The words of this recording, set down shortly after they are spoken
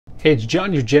Hey, it's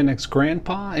John, your Gen X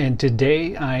grandpa, and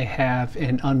today I have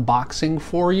an unboxing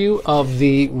for you of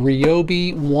the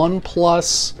Ryobi One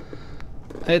Plus.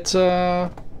 It's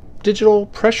a digital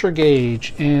pressure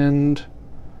gauge and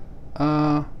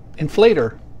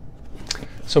inflator.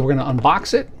 So we're going to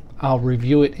unbox it. I'll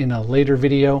review it in a later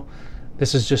video.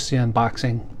 This is just the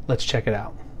unboxing. Let's check it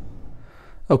out.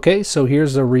 Okay, so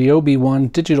here's the Ryobi One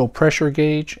digital pressure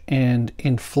gauge and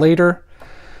inflator.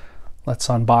 Let's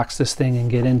unbox this thing and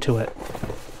get into it.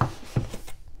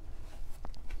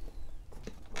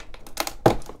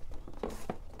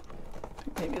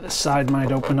 Maybe this side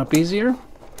might open up easier.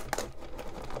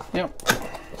 Yep.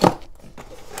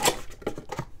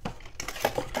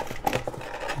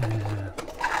 And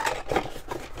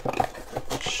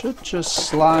it should just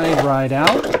slide right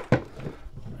out.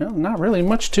 Well, not really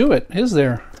much to it, is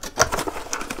there?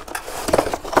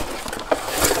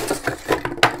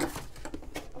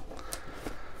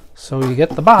 So you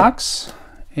get the box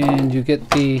and you get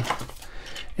the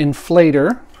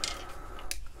inflator.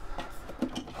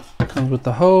 Comes with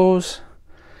the hose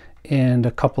and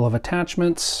a couple of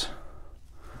attachments.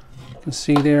 You can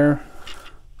see there.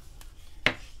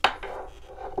 It's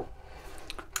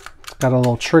got a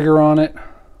little trigger on it.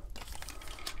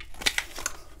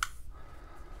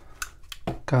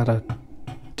 Got a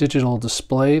digital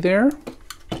display there.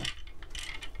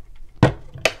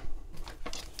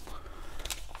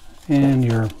 And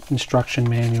your instruction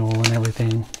manual and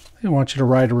everything. They want you to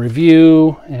write a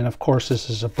review, and of course this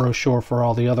is a brochure for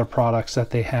all the other products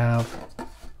that they have.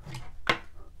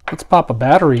 Let's pop a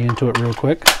battery into it real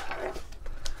quick.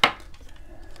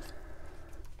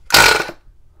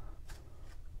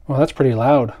 Well, that's pretty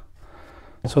loud.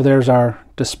 So there's our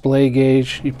display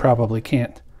gauge. You probably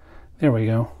can't. There we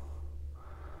go.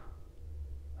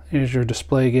 Here's your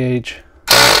display gauge.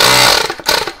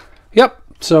 Yep.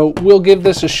 So we'll give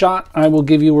this a shot. I will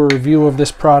give you a review of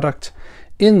this product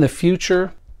in the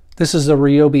future. This is a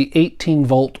Ryobi 18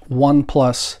 volt 1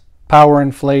 Plus power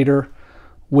inflator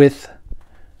with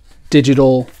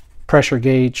digital pressure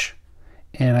gauge.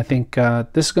 And I think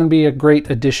this is going to be a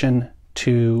great addition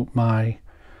to my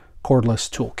cordless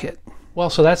toolkit.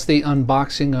 Well, so that's the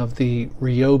unboxing of the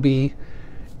Ryobi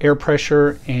air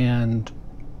pressure and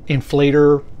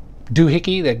inflator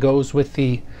doohickey that goes with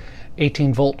the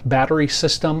 18 volt battery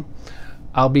system.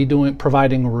 I'll be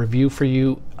providing a review for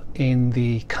you in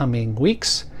the coming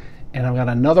weeks, and I've got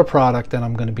another product that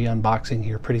I'm going to be unboxing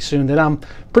here pretty soon that I'm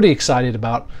pretty excited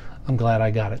about. I'm glad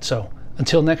I got it. So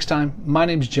until next time, my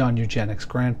name is John, your Gen X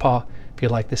grandpa. If you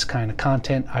like this kind of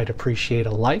content, I'd appreciate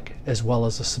a like as well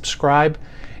as a subscribe.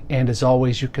 And as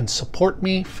always, you can support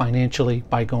me financially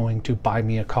by going to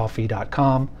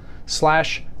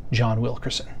buymeacoffee.com/John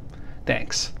Wilkerson.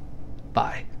 Thanks.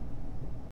 Bye.